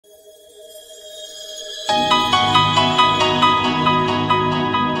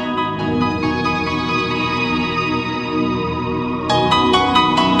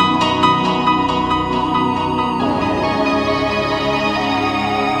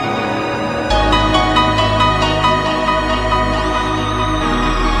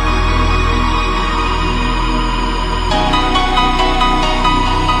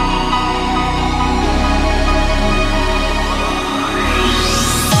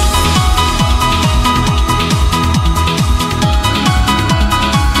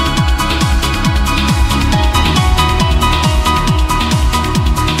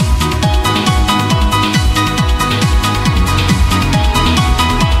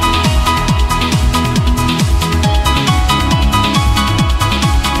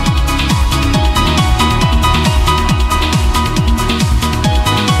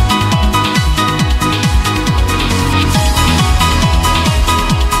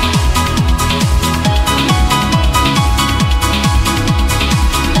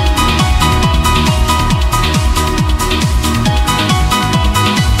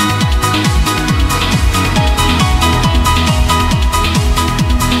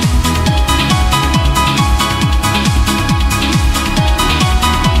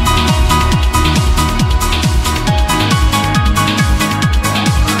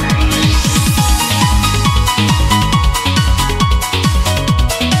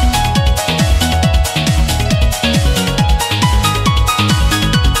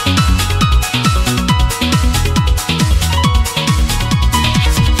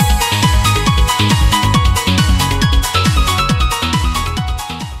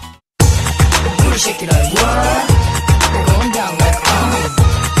shake it like what? We're going down like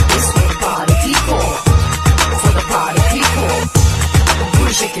This for the party people, for the party people.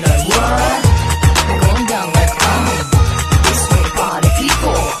 Booty shake it like what? We're going down like This for the party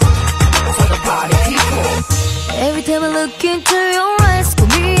people, for the party people. Every time I look into your eyes, for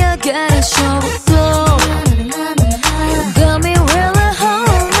me I get a show flow. You got me really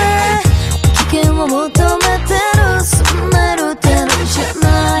homey. 危険を求めてる、そんなルーティンじゃ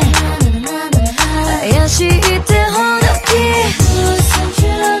ない。怪しいってほどき信じ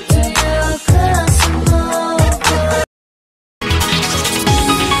るというかその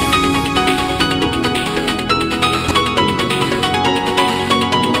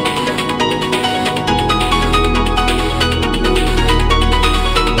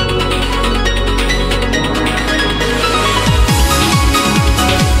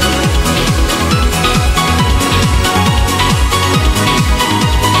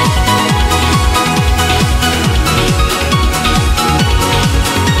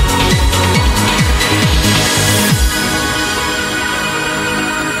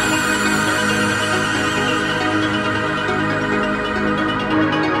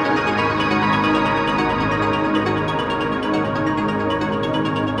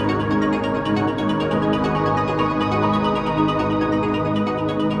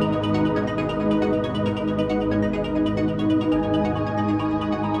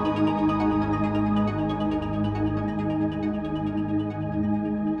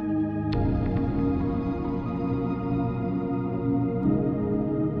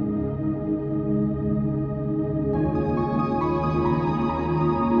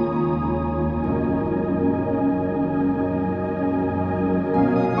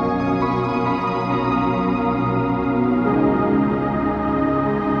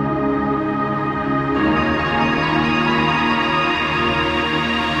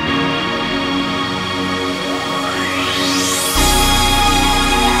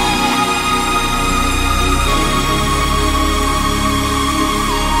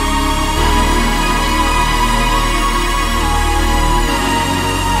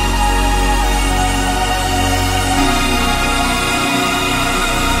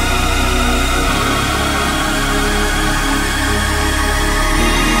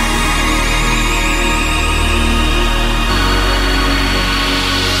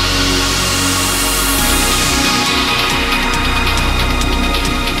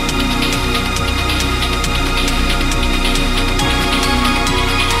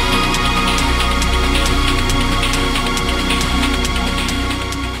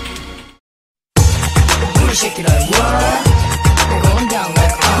shake it like what? We're going down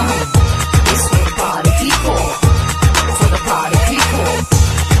like This for the party people, for the party people.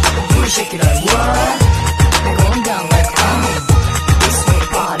 Booty shake it like what? We're going down like This for the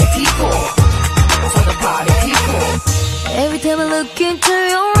party people, for the party people. Every time I look into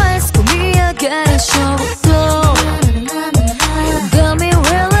your eyes, for me I get a show flow. You got me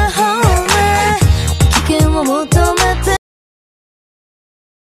really homey. 危険を求めて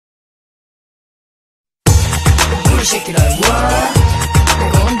Shake it like what?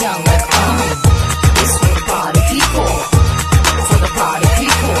 We're going down like This for the party people, for the party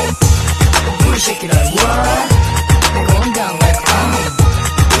people. Booty shake it like what? We're going down like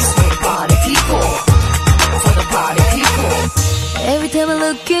This for the party people, for the party people. Every time I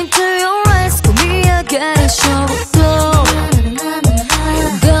look into your eyes, for me I get a show flow. You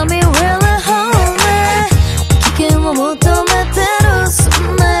got me really homey. 危険を求めてる、そ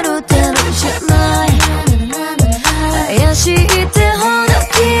んなルーティンじゃない。怪しいってほど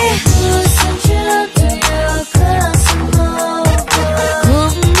き信じるというかその今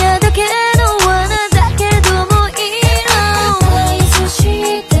夜だけの罠だけどもいいの愛そし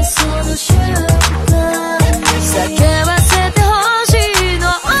てその瞬間叫ばせてほしいの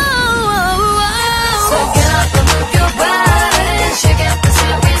So get up and move your body, shake up the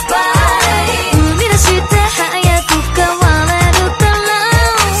service body. 生み出して早く変われるから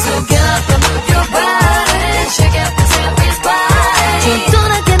So get up and move your body, shake up the service body. ちょっと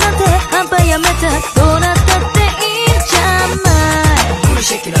だけなんて半端やめてどうなったっていいんじゃない Booty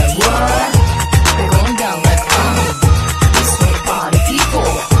shake it like what? We're going down like This for the party people,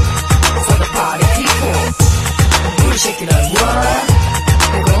 for the party people. Booty shake it like what?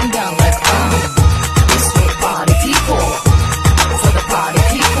 We're going down like This for the party people, for the party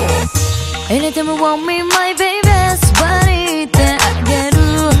people. Anytime you want me my baby 座りてあげる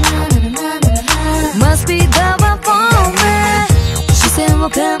Must be the one for me 視線を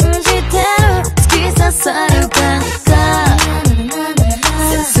感じてる突き刺さる感覚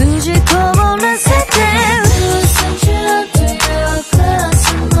背筋こぼらせて信じるというかそ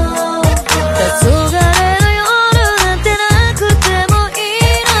の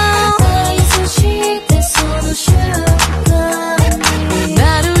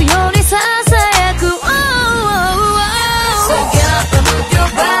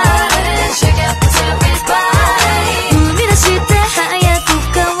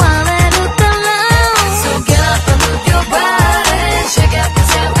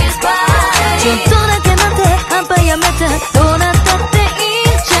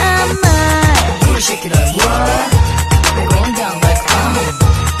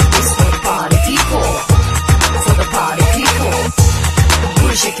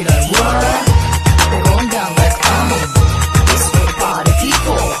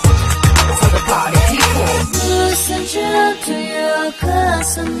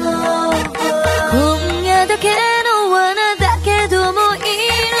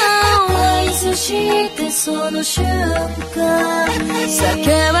の瞬間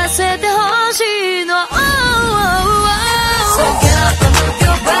叫ばせてほしい